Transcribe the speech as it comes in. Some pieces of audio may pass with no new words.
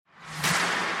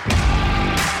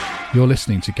You're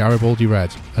listening to Garibaldi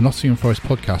Red, a Nottingham Forest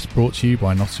podcast brought to you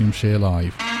by Nottinghamshire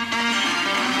Live.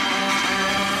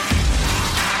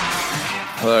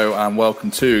 Hello and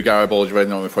welcome to Garibaldi Red,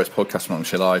 Nottingham Forest podcast from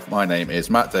Nottinghamshire Live. My name is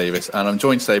Matt Davis and I'm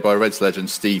joined today by Reds legend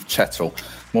Steve Chettle.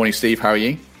 Morning, Steve. How are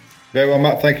you? Very well,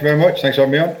 Matt. Thank you very much. Thanks for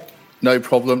having me on. No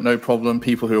problem.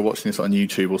 People who are watching this on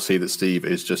YouTube will see that Steve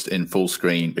is just in full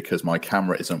screen because my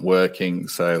camera isn't working.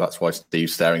 So that's why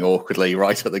Steve's staring awkwardly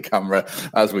right at the camera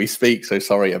as we speak. So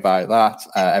sorry about that.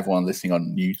 Everyone listening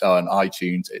on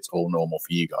iTunes, it's all normal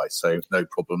for you guys. So no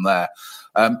problem there.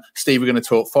 Steve, we're going to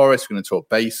talk Forest, we're going to talk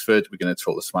Baseford, we're going to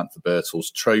talk the Samantha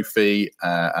Birtles Trophy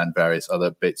and various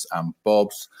other bits and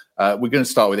bobs. We're going to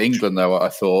start with England, though, I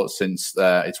thought, since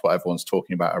it's what everyone's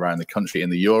talking about around the country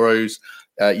in the Euros.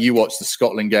 You watched the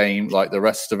Scotland game like the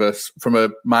rest of us. From a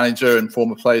manager and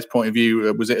former player's point of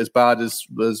view, was it as bad as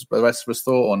the rest of us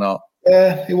thought or not?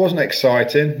 It wasn't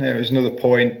exciting. There was another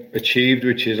point achieved,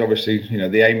 which is obviously,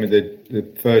 the aim of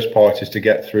the first part is to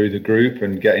get through the group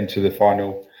and get into the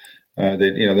final,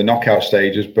 the knockout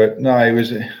stages. But no,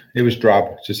 it was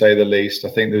drab, to say the least. I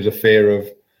think there was a fear of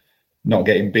not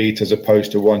getting beat as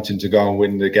opposed to wanting to go and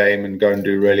win the game and go and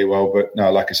do really well. But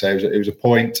no, like I say, it was a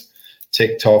point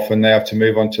ticked off and they have to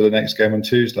move on to the next game on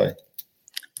Tuesday.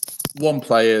 One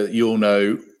player that you'll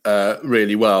know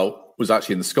really well was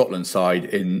actually in the Scotland side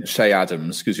in Shay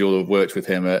Adams, because you'll have worked with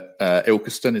him at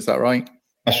Ilkeston, is that right?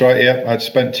 That's right, yeah. I'd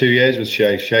spent 2 years with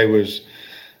Shay. Shay was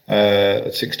a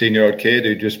 16-year-old kid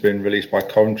who'd just been released by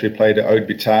Coventry, played at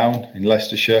Oadby Town in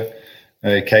Leicestershire.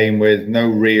 He came with no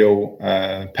real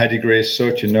pedigree as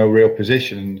such and no real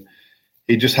position.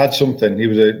 He just had something. He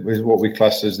was what we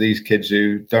class as these kids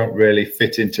who don't really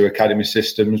fit into academy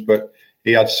systems, but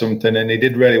he had something and he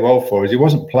did really well for us. He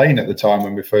wasn't playing at the time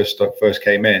when we first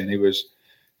came in. He was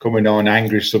coming on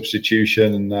angry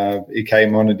substitution and he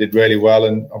came on and did really well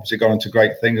and obviously got on to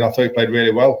great things. I thought he played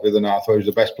really well with him. I thought he was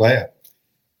the best player.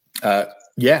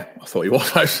 Yeah, I thought he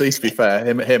was, actually, to be fair.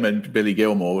 Him and Billy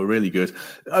Gilmore were really good.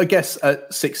 I guess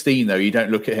at 16, though, you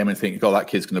don't look at him and think, that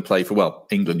kid's going to play for,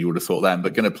 England, you would have thought then,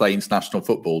 but going to play international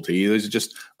football, do you? Those are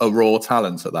just a raw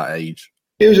talent at that age.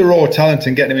 He was a raw talent,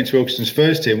 and getting him into Ilkeston's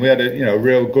first team, we had a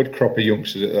real good crop of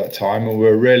youngsters at that time, and we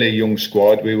were a really young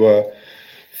squad. We were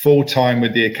full-time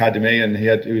with the academy, and he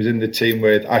was in the team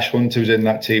with Ash Hunter, was in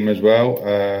that team as well,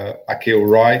 Akil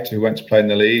Wright, who went to play in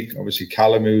the league, obviously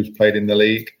Callum, who's played in the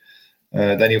league.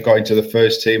 Then he got into the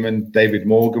first team and David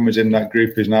Morgan was in that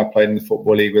group, who's now playing in the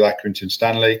Football League with Accrington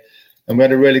Stanley. And we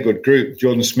had a really good group.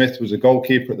 Jordan Smith was a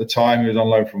goalkeeper at the time. He was on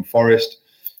loan from Forest.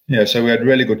 So we had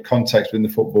really good contacts within the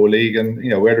Football League and,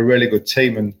 we had a really good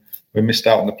team and we missed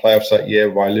out on the playoffs that year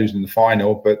by losing the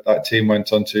final. But that team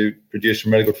went on to produce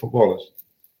some really good footballers.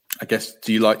 I guess,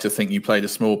 do you like to think you played a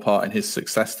small part in his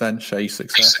success then, Shay's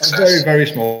success? A very, very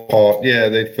small part. Yeah,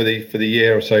 for the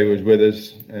year or so he was with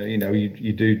us,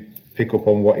 you do pick up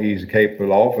on what he's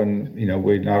capable of, and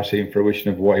we're now seeing fruition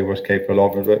of what he was capable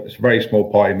of. But it's a very small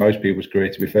part in most people's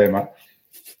career, to be fair, Matt.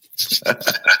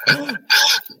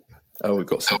 We've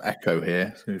got some echo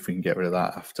here, so if we can get rid of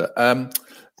that after.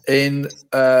 In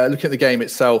looking at the game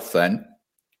itself, then,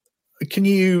 can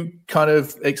you kind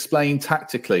of explain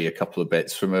tactically a couple of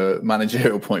bits from a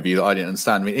managerial point of view that I didn't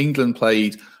understand? I mean, England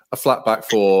played a flat back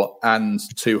four and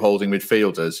two holding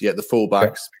midfielders, yet the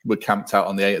fullbacks were camped out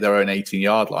on their own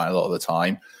 18-yard line a lot of the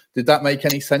time. Did that make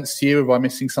any sense to you? Am I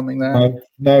missing something there?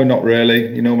 No, not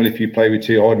really. Normally if you play with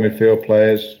two holding midfield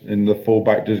players and the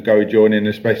fullback does go join in,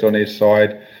 especially on his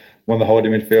side, one of the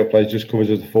holding midfield players just covers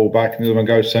as the fullback and the other one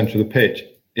goes centre of the pitch,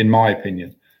 in my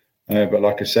opinion. But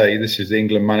like I say, this is the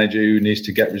England manager who needs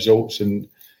to get results and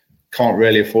can't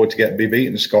really afford to be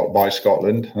beaten by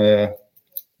Scotland.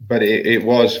 But it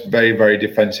was very, very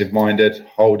defensive-minded,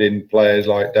 holding players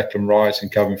like Declan Rice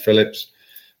and Calvin Phillips.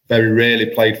 Very rarely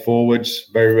played forwards,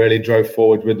 very rarely drove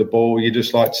forward with the ball. You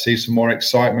just like to see some more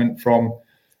excitement from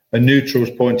a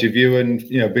neutral's point of view and,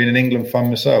 being an England fan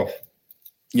myself.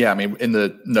 Yeah, I mean, in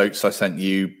the notes I sent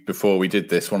you before we did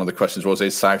this, one of the questions was,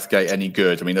 is Southgate any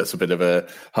good? I mean, that's a bit of a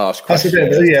harsh question.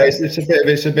 It's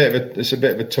a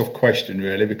bit of a tough question,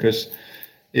 really, because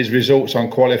his results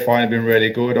on qualifying have been really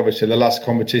good. Obviously, the last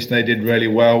competition they did really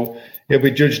well. He'll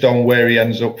be judged on where he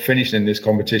ends up finishing in this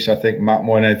competition, I think, Matt,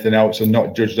 more than anything else, and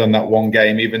not judged on that one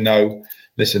game, even though,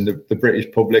 listen, the British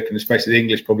public and especially the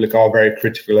English public are very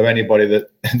critical of anybody that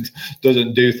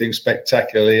doesn't do things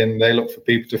spectacularly, and they look for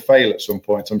people to fail at some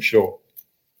point, I'm sure.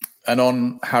 And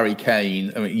on Harry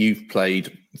Kane, I mean, you've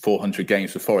played 400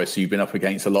 games for Forest, so you've been up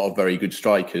against a lot of very good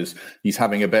strikers. He's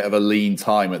having a bit of a lean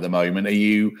time at the moment.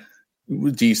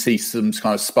 Do you see some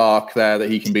kind of spark there that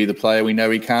he can be the player we know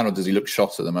he can, or does he look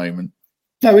shot at the moment?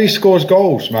 No, he scores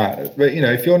goals, Matt. But,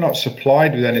 if you're not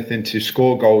supplied with anything to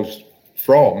score goals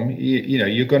from,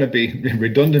 you're going to be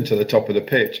redundant at the top of the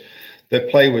pitch. The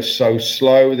play was so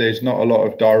slow. There's not a lot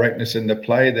of directness in the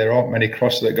play. There aren't many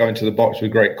crosses that go into the box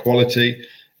with great quality.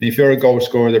 And if you're a goal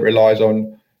scorer that relies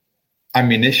on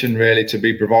ammunition really to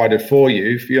be provided for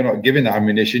you, if you're not given that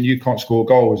ammunition, you can't score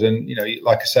goals. And,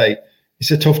 like I say,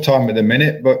 it's a tough time at the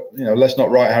minute, but, let's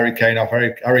not write Harry Kane off.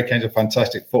 Harry Kane's a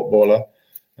fantastic footballer.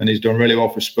 And he's done really well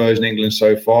for Spurs in England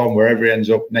so far. And wherever he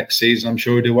ends up next season, I'm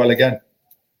sure he'll do well again.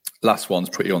 Last one's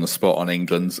put you on the spot on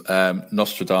England.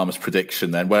 Nostradamus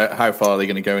prediction then. How far are they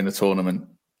going to go in the tournament?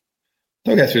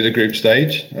 They'll get through the group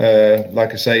stage.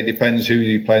 Like I say, it depends who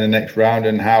you play in the next round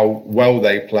and how well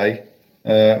they play.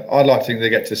 I'd like to think they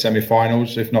get to the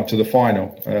semi-finals, if not to the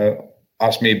final.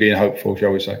 That's me being hopeful,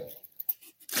 shall we say.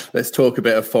 Let's talk a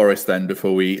bit of Forest then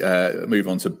before we move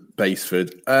on to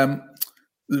Basford.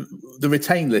 The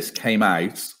retain list came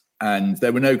out and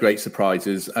there were no great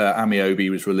surprises. Amiobi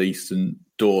was released and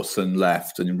Dawson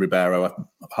left and Ribeiro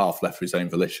half left for his own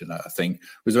volition, I think.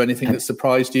 Was there anything that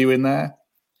surprised you in there?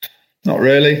 Not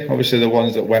really. Obviously, the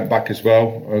ones that went back as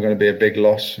well are going to be a big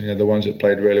loss. The ones that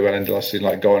played really well in the last season,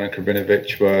 like Goran and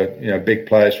Kravinovic, were big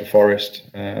players for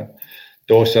Forest.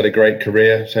 Dawson had a great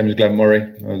career, same as Glenn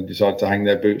Murray. Decided to hang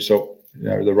their boots up.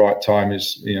 At the right time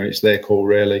is it's their call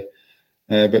really.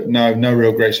 But no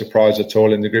real great surprise at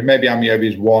all in the group. Maybe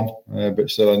Amiobi's one, but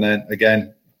still, and then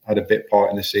again had a bit part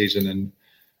in the season and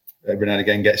every now and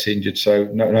again gets injured. So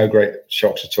no great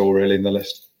shocks at all really in the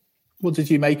list. What did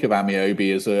you make of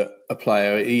Amiobi as a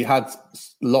player? He had a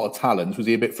lot of talent. Was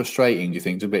he a bit frustrating, do you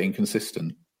think? A bit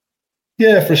inconsistent?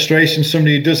 Yeah, frustration.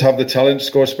 Somebody who does have the talent,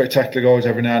 scores spectacular goals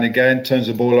every now and again, turns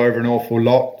the ball over an awful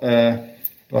lot.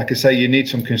 Like I say, you need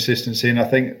some consistency, and I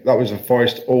think that was a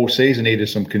Forest all season needed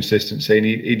some consistency, and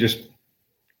he just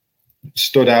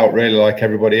stood out really like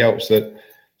everybody else. That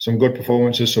some good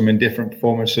performances, some indifferent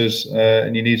performances,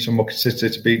 and you need some more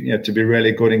consistency to be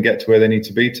really good and get to where they need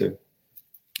to be to.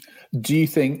 Do you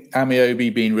think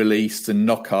Amiobi being released and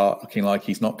Knockaert looking like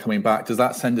he's not coming back, does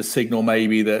that send a signal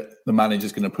maybe that the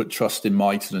manager's going to put trust in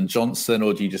Mighton and Johnson,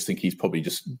 or do you just think he's probably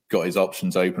just got his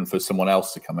options open for someone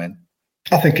else to come in?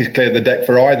 I think he's cleared the deck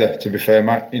for either, to be fair,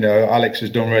 Matt. Alex has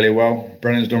done really well.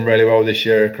 Brennan's done really well this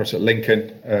year across at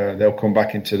Lincoln. They'll come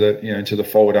back into the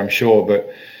fold, I'm sure. But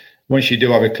once you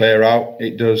do have a clear out,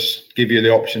 it does give you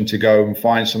the option to go and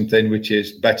find something which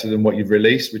is better than what you've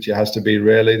released, which it has to be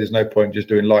really. There's no point just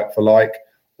doing like for like.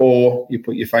 Or you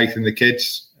put your faith in the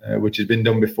kids, which has been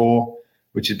done before,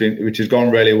 which has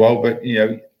gone really well. But,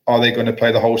 are they going to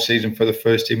play the whole season for the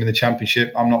first team in the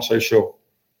Championship? I'm not so sure.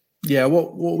 Yeah,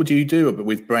 what would you do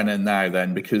with Brennan now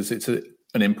then? Because it's an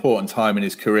important time in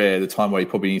his career, the time where he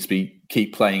probably needs to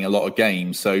keep playing a lot of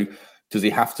games. So does he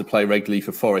have to play regularly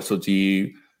for Forest, or do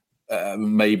you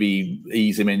maybe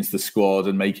ease him into the squad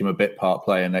and make him a bit part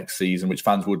player next season, which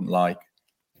fans wouldn't like?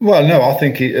 Well, no, I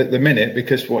think at the minute,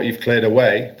 because what you've cleared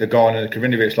away, the Garner and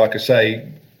Kravinovic, like I say,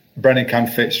 Brennan can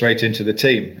fit straight into the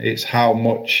team. It's how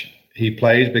much he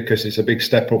plays, because it's a big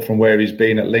step up from where he's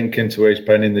been at Lincoln to where he's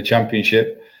playing in the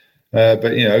Championship.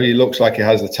 But, he looks like he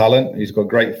has the talent. He's got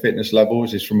great fitness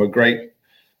levels. He's from a great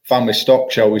family stock,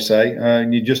 shall we say.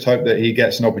 And you just hope that he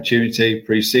gets an opportunity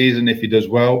pre-season. If he does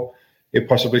well, he'll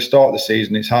possibly start the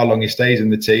season. It's how long he stays in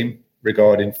the team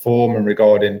regarding form and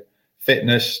regarding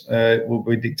fitness will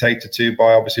be dictated to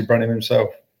by, obviously, Brennan himself.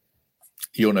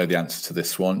 You'll know the answer to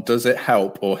this one. Does it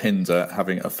help or hinder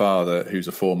having a father who's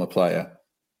a former player?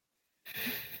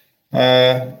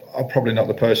 I'm probably not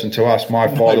the person to ask.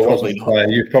 My father wasn't a player.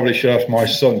 You probably should ask my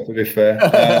son, to be fair.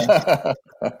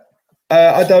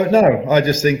 I don't know. I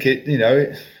just think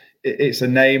it's a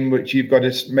name which you've got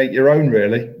to make your own,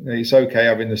 really. It's okay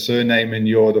having the surname and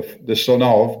you're the son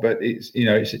of, but it's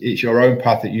your own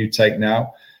path that you take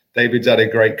now. David's had a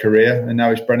great career, and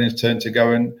now it's Brennan's turn to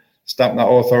go and stamp that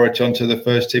authority onto the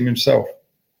first team himself.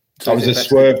 So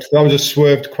that was a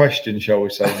swerved question, shall we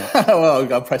say?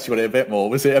 Well, I'll press you on it a bit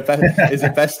more. Is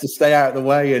it best to stay out of the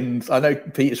way? And I know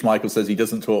Peter Schmeichel says he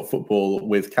doesn't talk football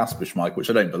with Kasper Schmeichel, which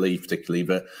I don't believe particularly.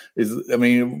 But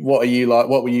what are you like?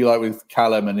 What were you like with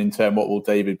Callum? And in turn, what will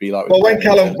David be like? Well, when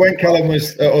Callum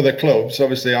was at other clubs,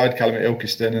 obviously I had Callum at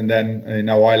Ilkeston, and then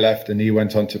I left, and he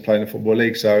went on to play in the Football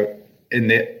League. So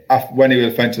when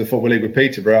he went to the Football League with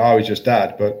Peterborough, I was just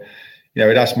dad, but.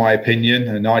 He'd ask my opinion,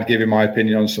 and I'd give him my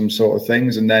opinion on some sort of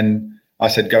things. And then I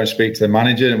said, go and speak to the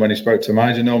manager. And when he spoke to the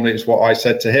manager, normally it's what I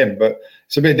said to him. But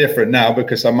it's a bit different now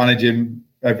because I manage him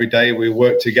every day. We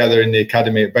work together in the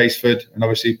academy at Basford, and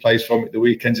obviously he plays for me at the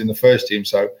weekends in the first team.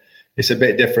 So it's a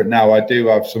bit different now. I do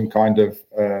have some kind of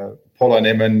pull on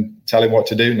him and tell him what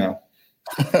to do now.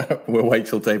 We'll wait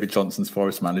till David Johnson's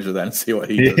Forest manager then and see what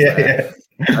he does there.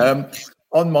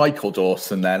 On Michael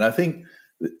Dawson then, I think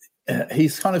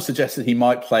he's kind of suggested he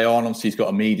might play on. Obviously, he's got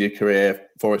a media career.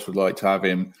 Forest would like to have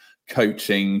him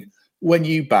coaching. When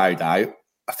you bowed out,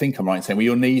 I think I'm right in saying, were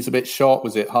your knees a bit shot?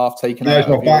 Was it half taken out?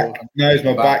 No, it's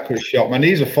my back was shot. My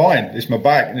knees are fine. It's my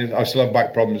back. And I still have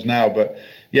back problems now. But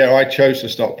yeah, I chose to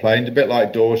stop playing. A bit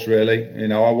like Dawes, really. You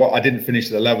know, I didn't finish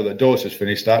at the level that Dawes has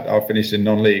finished at. I finished in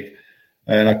non-league.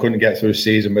 And I couldn't get through a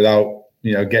season without,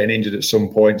 getting injured at some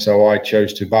point. So I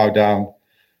chose to bow down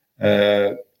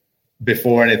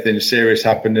before anything serious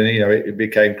happened. And, it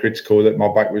became critical that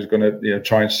my back was going to,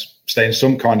 try and stay in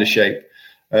some kind of shape.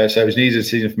 So it was an easy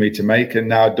decision for me to make. And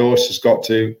now Dawes has got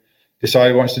to decide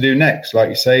what he wants to do next. Like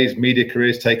you say, his media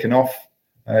career's taken off.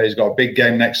 He's got a big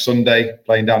game next Sunday,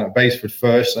 playing down at Basford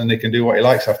first, and he can do what he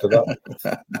likes after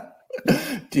that.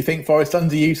 Do you think Forest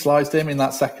underutilised him in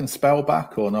that second spell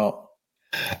back or not?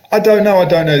 I don't know. I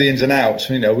don't know the ins and outs.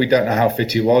 We don't know how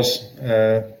fit he was.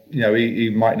 He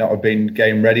might not have been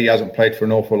game ready. He hasn't played for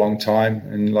an awful long time.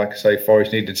 And like I say,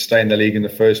 Forest needed to stay in the league in the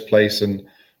first place. And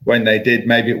when they did,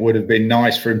 maybe it would have been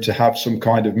nice for him to have some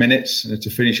kind of minutes and to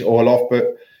finish it all off.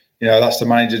 But, that's the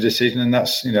manager's decision. And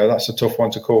that's a tough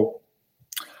one to call.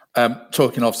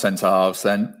 Talking of centre halves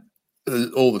then,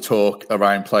 all the talk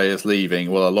around players leaving,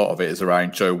 well, a lot of it is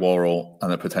around Joe Worrall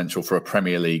and the potential for a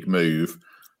Premier League move.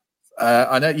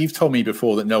 I know you've told me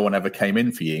before that no one ever came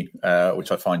in for you,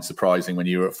 which I find surprising when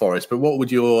you were at Forest. But what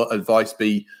would your advice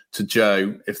be to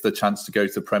Joe if the chance to go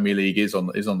to the Premier League is on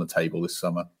the table this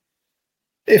summer?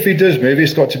 If he does move,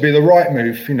 it's got to be the right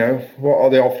move. What are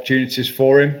the opportunities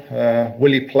for him?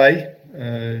 Will he play?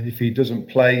 If he doesn't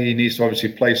play, he needs to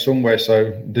obviously play somewhere.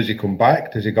 So does he come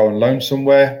back? Does he go on loan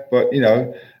somewhere? But,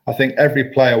 I think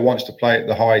every player wants to play at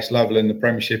the highest level, and the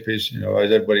Premiership is,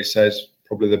 as everybody says,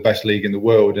 probably the best league in the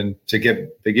world. And to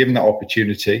be given that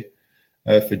opportunity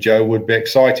for Joe would be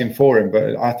exciting for him.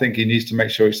 But I think he needs to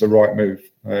make sure it's the right move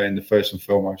in the first and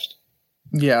foremost.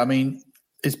 Yeah, I mean,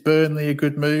 is Burnley a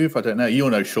good move? I don't know. You'll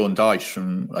know Sean Dyche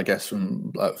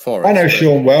from Forest. I know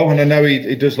Sean well, and I know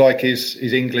he does like his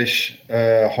English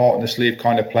heart on the sleeve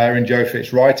kind of player, and Joe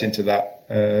fits right into that.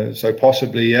 So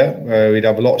possibly, we'd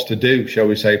have lots to do, shall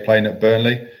we say, playing at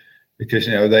Burnley, because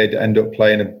they'd end up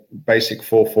playing a basic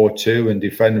 4-4-2 and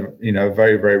defend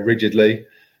very, very rigidly.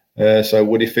 So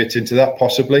would he fit into that?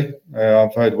 Possibly.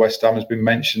 I've heard West Ham has been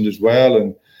mentioned as well,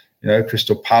 and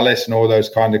Crystal Palace and all those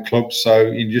kind of clubs. So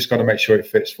you just got to make sure it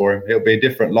fits for him. It'll be a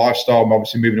different lifestyle. I'm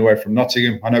obviously moving away from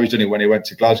Nottingham. I know he's done it when he went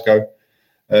to Glasgow.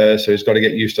 So he's got to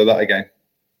get used to that again.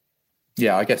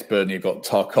 Yeah, I guess Burnley have got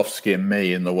Tarkowski and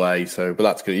me in the way. But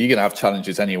that's good. You're going to have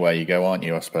challenges anywhere you go, aren't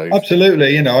you, I suppose?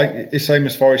 Absolutely. It's same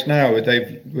as Forest now.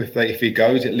 If he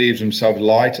goes, it leaves themselves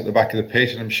light at the back of the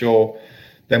pitch. And I'm sure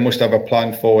they must have a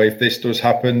plan for if this does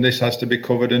happen, this has to be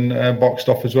covered and boxed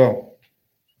off as well.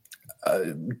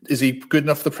 Is he good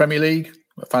enough for the Premier League?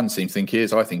 Fans seem to think he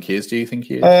is. I think he is. Do you think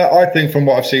he is? I think from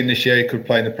what I've seen this year, he could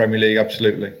play in the Premier League,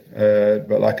 absolutely.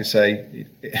 But like I say,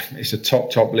 it's a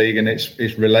top league, and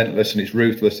it's relentless and it's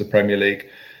ruthless, the Premier League.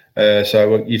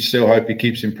 So you still hope he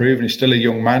keeps improving. He's still a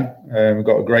young man. We've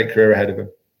got a great career ahead of him.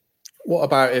 What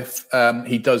about if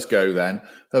he does go then?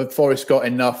 Have Forest got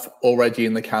enough already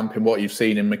in the camp in what you've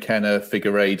seen in McKenna,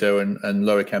 Figueiredo and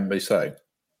Loic Mbese?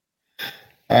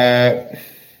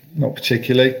 Not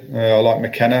particularly. I like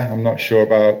McKenna. I'm not sure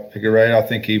about Figueiredo. I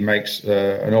think he makes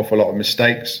an awful lot of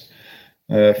mistakes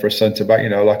for a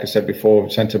centre-back. Like I said before,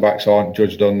 centre-backs aren't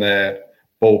judged on their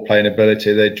ball-playing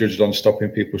ability. They're judged on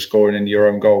stopping people scoring in your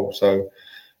own goal. So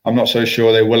I'm not so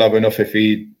sure they will have enough if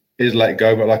he is let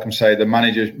go. But like I'm saying, the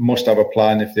manager must have a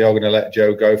plan if they are going to let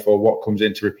Joe go for what comes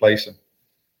in to replace him.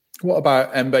 What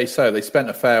about Mbese? They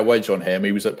spent a fair wage on him.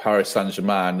 He was at Paris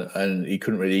Saint-Germain and he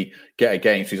couldn't really get a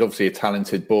game. So he's obviously a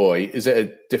talented boy. Is it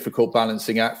a difficult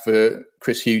balancing act for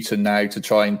Chris Hughton now to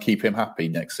try and keep him happy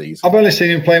next season? I've only seen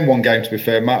him playing one game, to be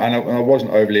fair, Matt, and I wasn't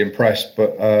overly impressed.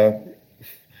 But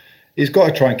he's got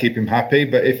to try and keep him happy.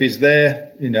 But if he's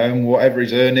there, and whatever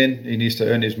he's earning, he needs to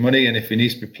earn his money. And if he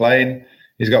needs to be playing,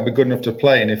 he's got to be good enough to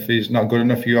play. And if he's not good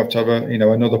enough, you have to have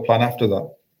another plan after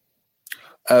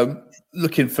that.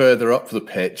 Looking further up the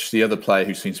pitch, the other player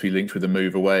who seems to be linked with the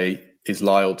move away is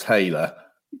Lyle Taylor.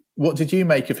 What did you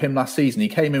make of him last season? He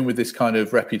came in with this kind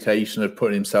of reputation of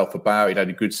putting himself about. He'd had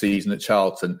a good season at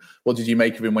Charlton. What did you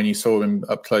make of him when you saw him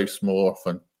up close more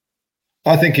often?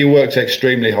 I think he works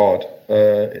extremely hard.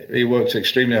 He works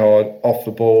extremely hard off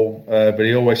the ball, but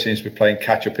he always seems to be playing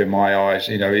catch-up in my eyes.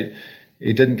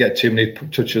 He didn't get too many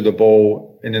touches of the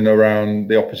ball in and around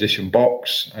the opposition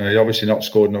box. He obviously not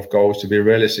scored enough goals to be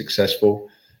really successful.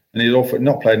 and he's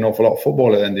not played an awful lot of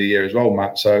football at the end of the year as well,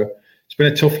 Matt. So it's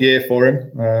been a tough year for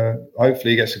him.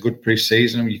 Hopefully he gets a good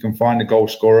pre-season. You can find a goal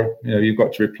scorer. You've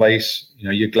got to replace,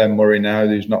 your Glenn Murray now,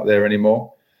 who's not there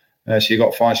anymore. So you've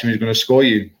got to find someone who's going to score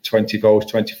you 20 goals,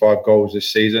 25 goals this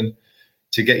season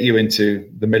to get you into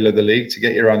the middle of the league, to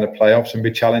get you around the playoffs and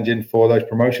be challenging for those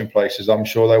promotion places I'm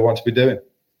sure they want to be doing.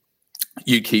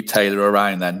 You keep Taylor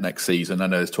around then next season. I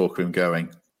know there's talk of him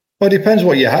going. Well, it depends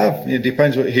what you have. It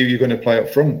depends who you're going to play up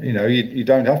front. You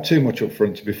don't have too much up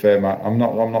front, to be fair, Matt. I'm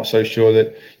not so sure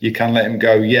that you can let him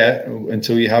go yet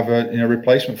until you have a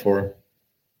replacement for him.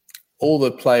 All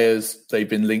the players they've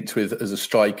been linked with as a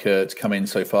striker to come in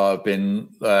so far have been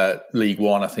League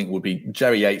One. I think would be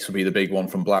Jerry Yates would be the big one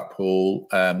from Blackpool.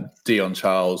 Dion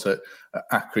Charles at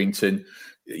Accrington.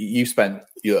 You spent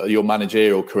your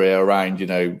managerial career around,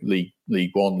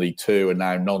 League One, League Two, and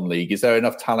now non-league. Is there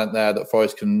enough talent there that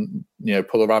Forest can,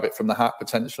 pull a rabbit from the hat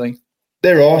potentially?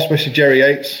 There are, especially Jerry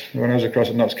Yates. When I was across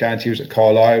at Notts County, he was at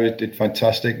Carlisle. He did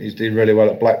fantastic. He's doing really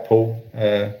well at Blackpool.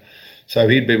 So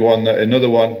he'd be another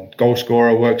one. Goal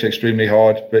scorer, works extremely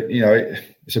hard, but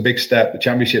it's a big step. The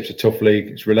Championship's a tough league.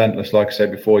 It's relentless. Like I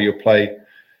said before, you'll play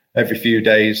every few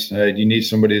days. You need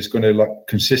somebody who's going to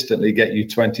consistently get you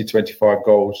 20, 25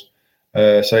 goals.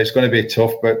 So it's going to be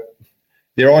tough, but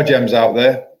there are gems out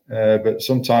there. But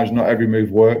sometimes not every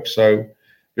move works. So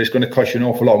it's going to cost you an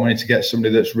awful lot of money to get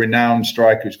somebody that's renowned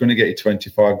striker who's going to get you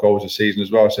 25 goals a season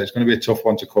as well. So it's going to be a tough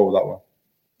one to call, that one.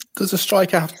 Does a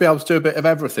striker have to be able to do a bit of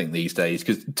everything these days?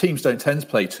 Because teams don't tend to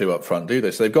play two up front, do they?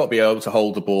 So they've got to be able to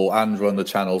hold the ball and run the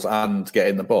channels and get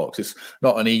in the box. It's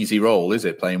not an easy role, is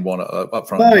it, playing one up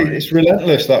front? No, it's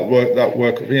relentless, that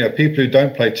work. People who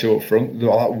don't play two up front,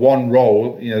 that one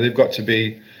role, they've got to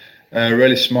be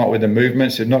really smart with the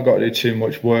movements. They've not got to do too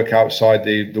much work outside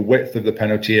the width of the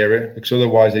penalty area, because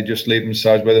otherwise they just leave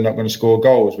themselves where they're not going to score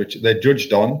goals, which they're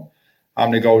judged on. How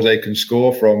many goals they can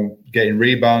score from getting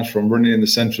rebounds, from running in the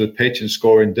centre of the pitch and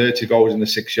scoring dirty goals in the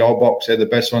 6-yard box. They're the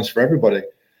best ones for everybody.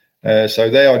 So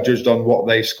they are judged on what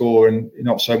they score and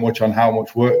not so much on how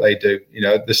much work they do.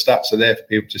 The stats are there for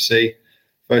people to see.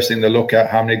 First thing they look at,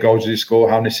 how many goals do you score,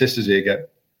 how many assists do you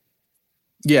get?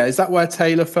 Yeah, is that where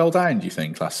Taylor fell down, do you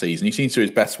think, last season? He seems to do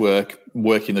his best work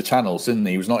working the channels, didn't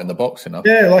he? He was not in the box enough.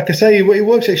 Yeah, like I say, he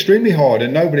works extremely hard,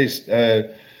 and nobody's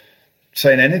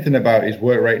saying anything about his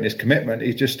work rate and his commitment.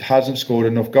 He just hasn't scored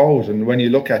enough goals. And when you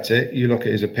look at it, you look at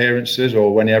his appearances,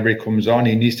 or whenever he comes on,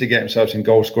 he needs to get himself in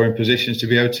goal scoring positions to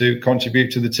be able to contribute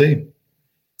to the team.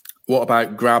 What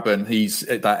about Graben? He's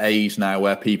at that age now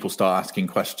where people start asking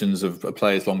questions of a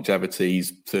player's longevity.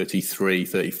 He's 33,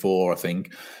 34, I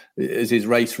think. Is his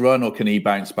race run, or can he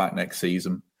bounce back next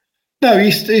season? No,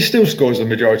 he still scores the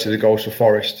majority of the goals for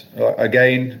Forest.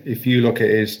 Again, if you look at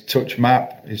his touch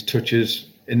map, his touches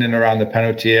in and around the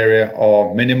penalty area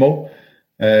are minimal.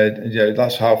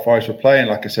 That's how Forest were playing.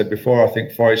 Like I said before, I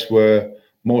think Forest were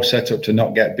more set up to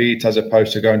not get beat as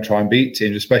opposed to go and try and beat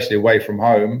teams, especially away from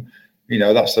home.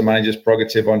 That's the manager's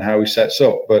prerogative on how he sets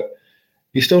up. But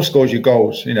he still scores you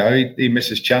goals. He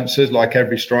misses chances like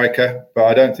every striker, but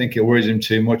I don't think it worries him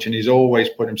too much. And he's always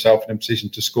put himself in a position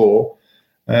to score.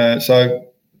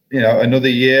 Another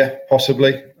year,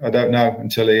 possibly. I don't know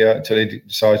until he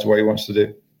decides what he wants to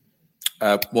do.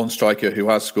 One striker who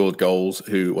has scored goals,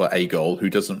 a goal, who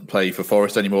doesn't play for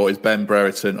Forest anymore is Ben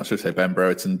Brereton. I should say Ben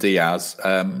Brereton Diaz,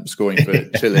 scoring for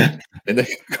Chile in the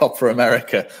Copa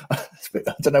America. I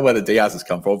don't know where the Diaz has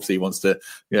come from. Obviously, he wants to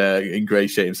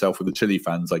ingratiate himself with the Chile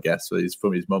fans, I guess. So it's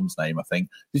from his mum's name, I think.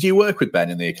 Did you work with Ben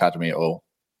in the academy at all?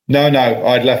 No,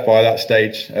 I'd left by that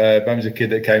stage. Ben was a kid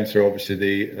that came through, obviously,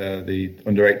 the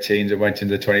under-18s and went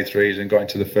into the 23s and got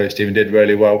into the first team and did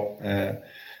really well.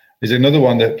 He's another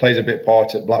one that plays a bit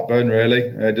part at Blackburn, really.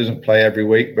 Doesn't play every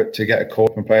week, but to get a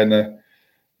call and play in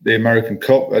the American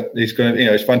Cup, he's going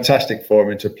to, it's fantastic for him,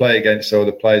 and to play against all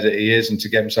the players that he is and to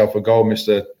get himself a goal,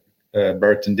 Mr.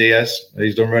 Brereton Diaz.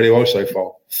 He's done really well so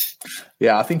far.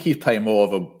 Yeah, I think he's playing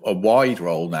more of a wide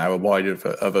role now,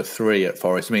 of a three at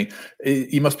Forest. I mean,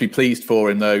 you must be pleased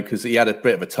for him, though, because he had a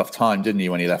bit of a tough time, didn't he,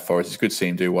 when he left Forest? It's good to see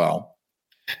him do well.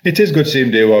 It is good to see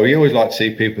him do well. You always like to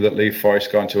see people that leave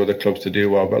Forest going to other clubs to do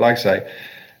well. But like I say,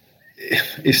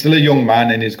 he's still a young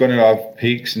man, and he's going to have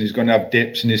peaks and he's going to have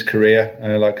dips in his career.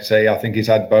 Like I say, I think he's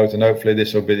had both, and hopefully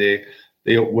this will be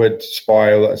the upward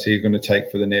spiral that he's going to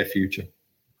take for the near future.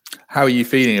 How are you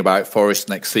feeling about Forest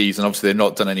next season? Obviously, they've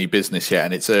not done any business yet,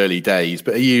 and it's early days.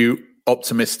 But are you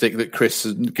optimistic that Chris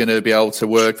is going to be able to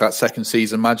work that second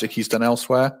season magic he's done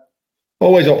elsewhere?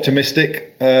 Always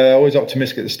optimistic. Always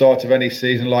optimistic at the start of any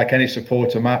season, like any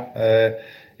supporter, Matt.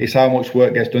 It's how much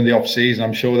work gets done in the off season.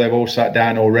 I'm sure they've all sat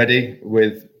down already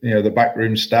with the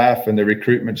backroom staff and the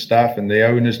recruitment staff and the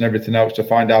owners and everything else to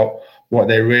find out what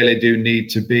they really do need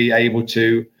to be able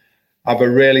to have a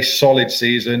really solid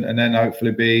season, and then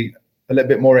hopefully be a little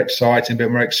bit more exciting, a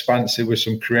bit more expansive with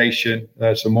some creation,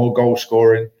 some more goal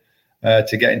scoring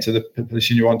to get into the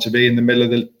position you want to be in the middle of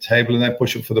the table and then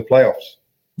push up for the playoffs.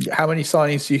 How many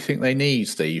signings do you think they need,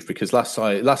 Steve? Because last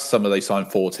summer they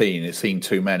signed 14. It seemed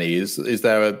too many. Is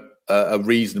there a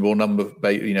reasonable number,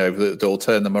 that will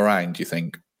turn them around, do you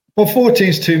think? Well, 14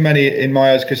 is too many in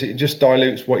my eyes because it just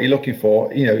dilutes what you're looking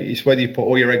for. It's whether you put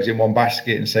all your eggs in one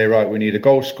basket and say, right, we need a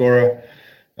goal scorer,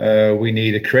 we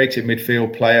need a creative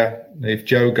midfield player. If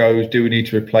Joe goes, do we need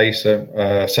to replace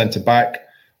a centre back?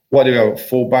 What do we have at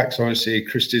full backs? Obviously,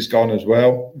 Christie's gone as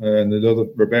well, and the other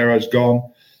Ribeiro's gone.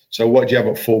 So what do you have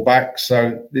at full back?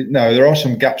 So no, there are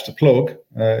some gaps to plug.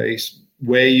 It's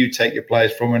where you take your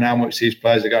players from and how much these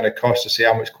players are going to cost to see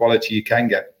how much quality you can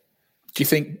get. Do you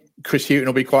think Chris Hughton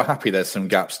will be quite happy there's some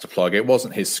gaps to plug? It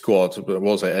wasn't his squad, but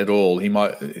was it at all?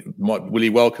 Will he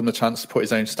welcome the chance to put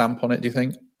his own stamp on it, do you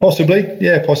think? Possibly,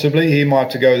 yeah, possibly. He might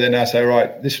have to go there now and say,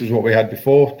 right, this was what we had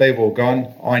before. They've all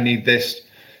gone. I need this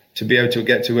to be able to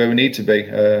get to where we need to be.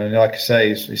 Like I say,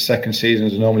 his second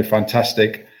seasons are normally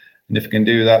fantastic. And if we can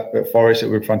do that at Forest, it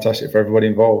would be fantastic for everybody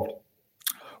involved.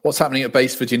 What's happening at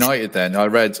Baseford United then? I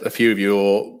read a few of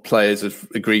your players have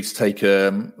agreed to take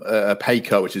a pay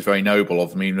cut, which is very noble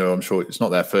of them. I'm sure it's not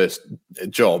their first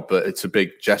job, but it's a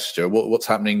big gesture. What's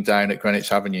happening down at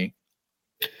Greenwich Avenue?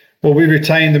 Well, we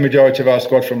retained the majority of our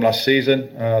squad from last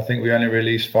season. I think we only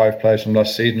released 5 players from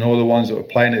last season. All the ones that were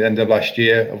playing at the end of last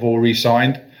year have all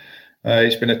re-signed.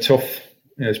 It's been a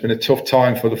tough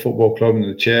time for the football club and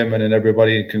the chairman and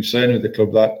everybody concerned with the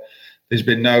club that there's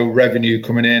been no revenue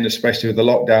coming in, especially with the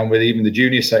lockdown, with even the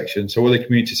junior section. So all the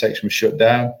community section was shut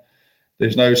down.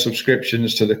 There's no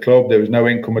subscriptions to the club. There was no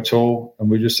income at all.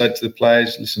 And we just said to the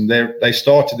players, listen, they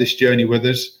started this journey with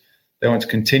us. They want to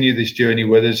continue this journey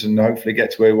with us and hopefully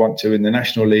get to where we want to in the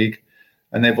National League.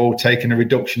 And they've all taken a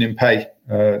reduction in pay.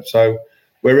 So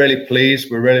we're really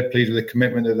pleased. We're really pleased with the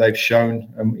commitment that they've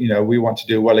shown. And, we want to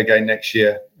do well again next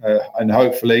year. And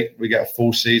hopefully we get a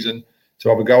full season to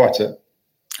have a go at it.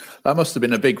 That must have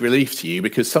been a big relief to you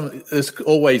because there's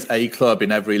always a club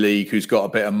in every league who's got a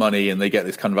bit of money and they get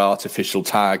this kind of artificial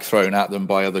tag thrown at them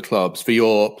by other clubs. For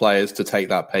your players to take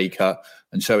that pay cut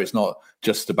and show it's not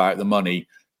just about the money,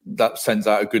 that sends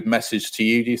out a good message to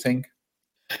you, do you think?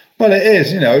 Well, it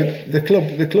is.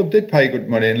 The club did pay good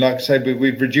money, and like I said,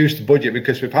 we've reduced the budget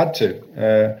because we've had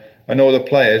to. And all the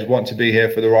players want to be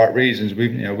here for the right reasons.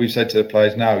 We've said to the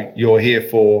players now, you're here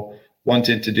for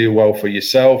wanting to do well for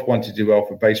yourself, wanting to do well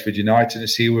for Baseford United, and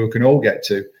see where we can all get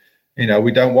to.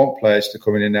 We don't want players to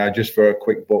come in now just for a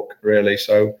quick buck, really.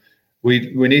 So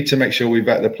we need to make sure we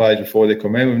vet the players before they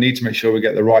come in. We need to make sure we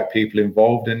get the right people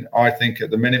involved, and I think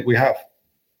at the minute we have.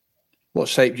 What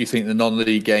shape do you think the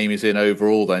non-league game is in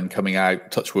overall then, coming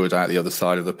out, touch wood, out the other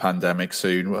side of the pandemic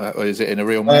soon? Or is it in a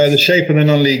real mess? The shape of the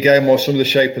non-league game or some of the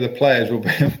shape of the players will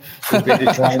be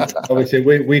declined. Obviously,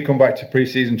 we come back to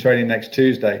pre-season training next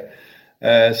Tuesday.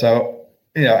 So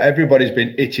everybody's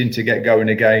been itching to get going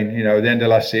again. At the end of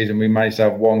last season, we managed to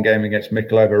have one game against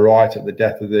Mickleover right at the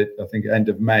death of end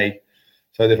of May.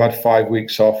 So they've had 5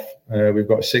 weeks off. We've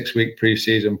got a 6-week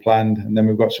pre-season planned, and then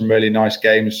we've got some really nice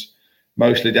games,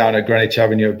 mostly down at Greenwich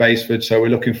Avenue at Baseford. So we're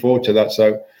looking forward to that.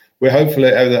 So we're hopeful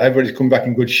that everybody's come back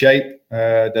in good shape.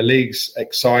 The league's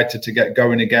excited to get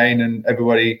going again, and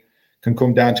everybody can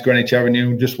come down to Greenwich Avenue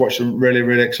and just watch some really,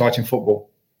 really exciting football.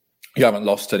 You haven't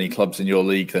lost any clubs in your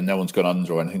league, then? No one's gone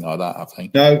under or anything like that, I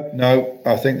think. No.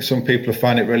 I think some people have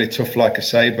found it really tough, like I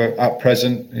say. But at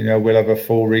present, we'll have a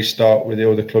full restart with the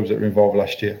other clubs that were involved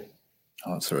last year.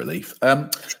 Oh, that's a relief.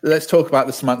 Let's talk about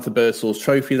the Samantha Birsells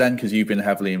Trophy then, because you've been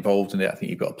heavly involved in it. I think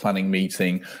you've got a planning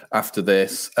meeting after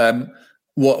this.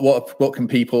 What can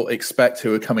people expect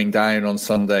who are coming down on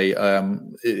Sunday?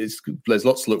 There's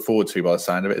lots to look forward to by the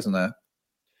sound of it, isn't there?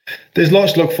 There's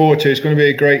lots to look forward to. It's going to be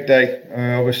a great day.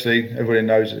 Obviously, everybody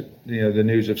knows the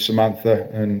news of Samantha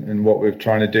and what we're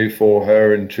trying to do for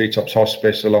her and Treetops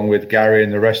Hospice, along with Gary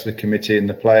and the rest of the committee and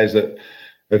the players that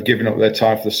have given up their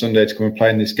time for the Sunday to come and play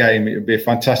in this game. It would be a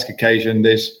fantastic occasion.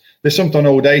 There's something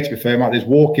all day, to be fair, Matt. There's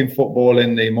walking football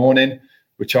in the morning,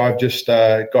 which I've just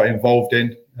got involved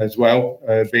in as well,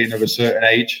 being of a certain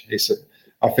age.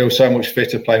 I feel so much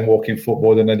fitter playing walking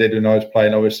football than I did when I was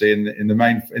playing, obviously, in the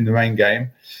main game.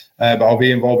 But I'll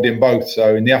be involved in both.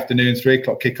 So in the afternoon,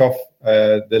 3:00 kickoff,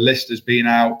 the list has been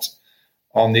out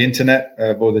on the internet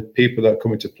of all the people that are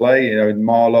coming to play.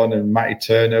 Marlon and Matty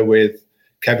Turner with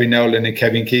Kevin Nolan and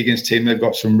Kevin Keegan's team. They've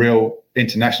got some real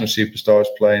international superstars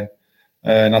playing.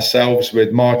 And ourselves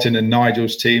with Martin and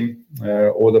Nigel's team,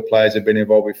 all the players have been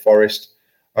involved with Forest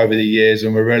over the years,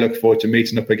 and we're really looking forward to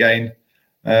meeting up again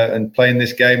and playing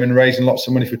this game and raising lots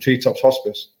of money for Treetops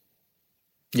Hospice.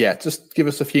 Yeah, just give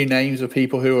us a few names of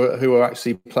people who are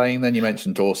actually playing. Then you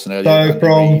mentioned Dawson earlier.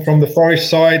 So from the Forest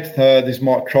side, there's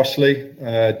Mark Crossley,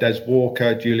 Des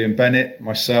Walker, Julian Bennett,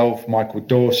 myself, Michael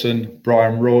Dawson,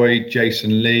 Brian Roy,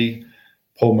 Jason Lee,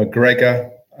 Paul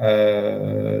McGregor.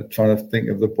 Trying to think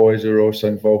of the boys who are also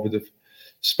involved with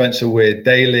Spencer Weir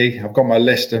Daly. I've got my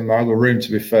list in my other room, to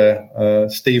be fair.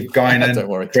 Steve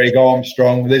Guinan, Craig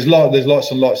Armstrong. There's lots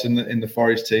and lots in the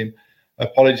Forest team.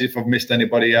 Apologies if I've missed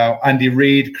anybody out. Andy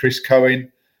Reid, Chris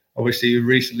Cohen. Obviously, you've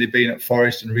recently been at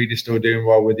Forest, and Reid is still doing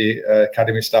well with the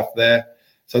academy staff there.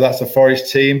 So that's the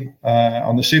Forest team.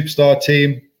 On the Superstar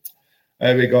team,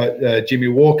 we got Jimmy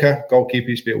Walker, goalkeeper,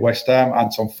 used to be at West Ham,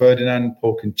 Anton Ferdinand,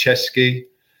 Paul Konchesky,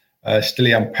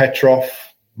 Stilian Petrov,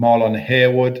 Marlon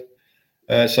Harewood.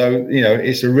 So,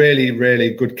 it's a really,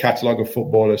 really good catalogue of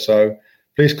footballers. So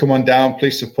please come on down.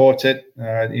 Please support it.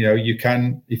 You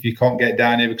can, if you can't get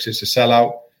down here because it's a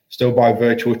sellout, still buy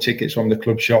virtual tickets from the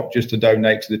club shop just to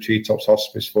donate to the Treetops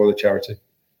Hospice for the charity.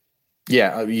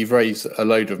 Yeah, you've raised a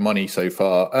load of money so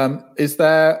far. Is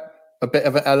there a bit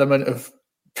of an element of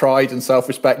pride and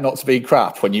self-respect not to be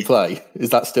crap when you play?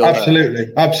 Is that still absolutely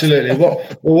there? Absolutely.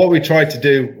 What we tried to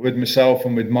do with myself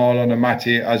and with Marlon and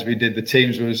Matty as we did the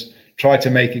teams was try to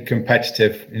make it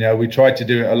competitive. We tried to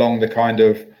do it along the kind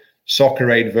of Soccer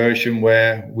Aid version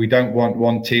where we don't want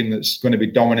one team that's going to be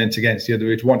dominant against the other.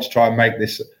 We want to try and make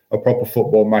this a proper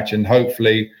football match, and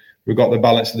hopefully we've got the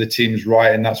balance of the teams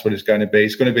right, and that's what it's going to be.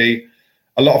 It's going to be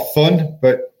a lot of fun,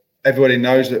 but everybody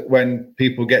knows that when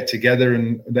people get together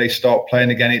and they start playing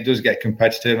again, it does get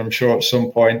competitive. I'm sure at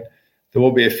some point there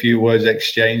will be a few words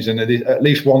exchanged and at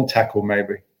least one tackle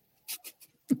maybe.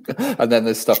 And then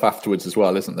there's stuff afterwards as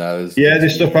well, isn't there?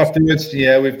 There's stuff afterwards.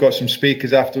 Yeah, we've got some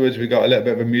speakers afterwards. We've got a little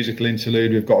bit of a musical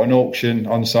interlude. We've got an auction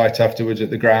on site afterwards at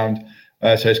the ground.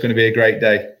 So it's going to be a great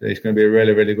day. It's going to be a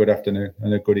really, really good afternoon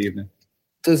and a good evening.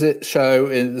 Does it show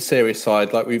in the serious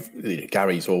side? Like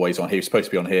Gary's always on here. He's supposed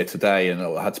to be on here today and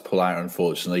I had to pull out,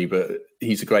 unfortunately, but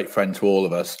he's a great friend to all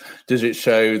of us. Does it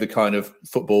show the kind of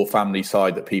football family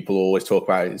side that people always talk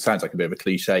about? It sounds like a bit of a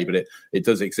cliche, but it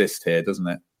does exist here, doesn't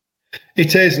it?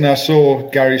 It is, and I saw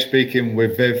Gary speaking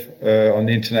with Viv on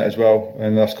the internet as well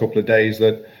in the last couple of days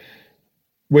that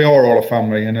we are all a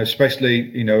family, and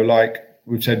especially, like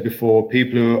we've said before,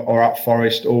 people who are at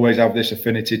Forest always have this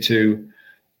affinity to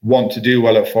want to do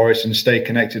well at Forest and stay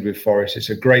connected with Forest. It's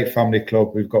a great family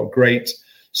club. We've got great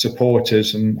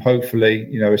supporters, and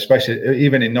hopefully, especially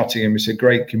even in Nottingham, it's a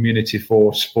great community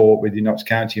for sport with your Notts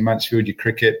County, Mansfield, your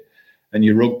cricket, and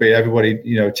your rugby. Everybody,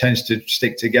 tends to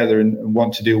stick together and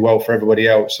want to do well for everybody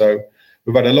else. So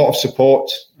we've had a lot of support.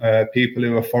 People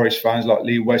who are Forest fans like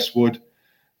Lee Westwood,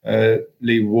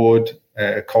 Lee Wood,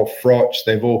 Cole Frotch,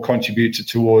 they've all contributed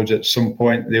towards at some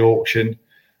point the auction.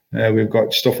 We've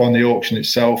got stuff on the auction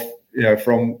itself,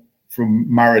 from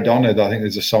Maradona. I think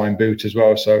there's a signed boot as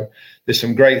well. So there's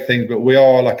some great things, but we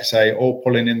are, like I say, all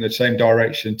pulling in the same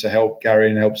direction to help Gary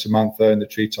and help Samantha and the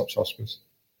Treetops Hospice.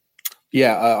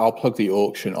 Yeah, I'll plug the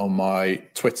auction on my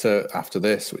Twitter after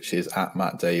this, which is at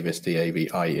Matt Davis,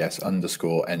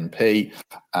 DAVIES_NP.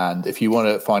 And if you want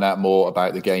to find out more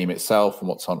about the game itself and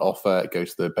what's on offer, go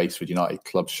to the Baseford United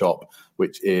Club Shop,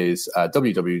 which is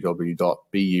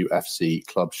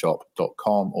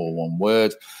www.bufcclubshop.com, all one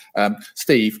word.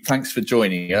 Steve, thanks for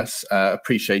joining us.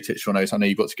 Appreciate it, Sean. I know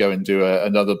you've got to go and do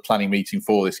another planning meeting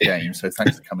for this game, so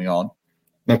thanks for coming on.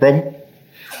 No problem.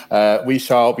 We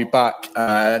shall be back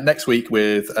next week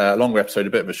with a longer episode, a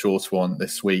bit of a shorter one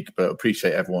this week, but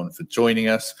appreciate everyone for joining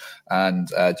us, and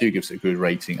do give us a good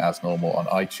rating as normal on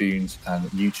iTunes and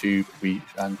YouTube.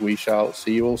 We shall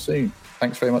see you all soon.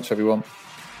 Thanks very much, everyone.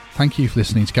 Thank you for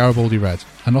listening to Garibaldi Red,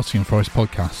 a Nottingham Forest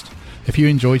podcast. If you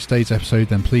enjoyed today's episode,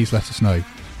 then please let us know.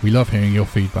 We love hearing your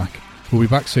feedback. We'll be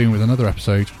back soon with another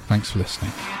episode. Thanks for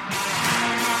listening.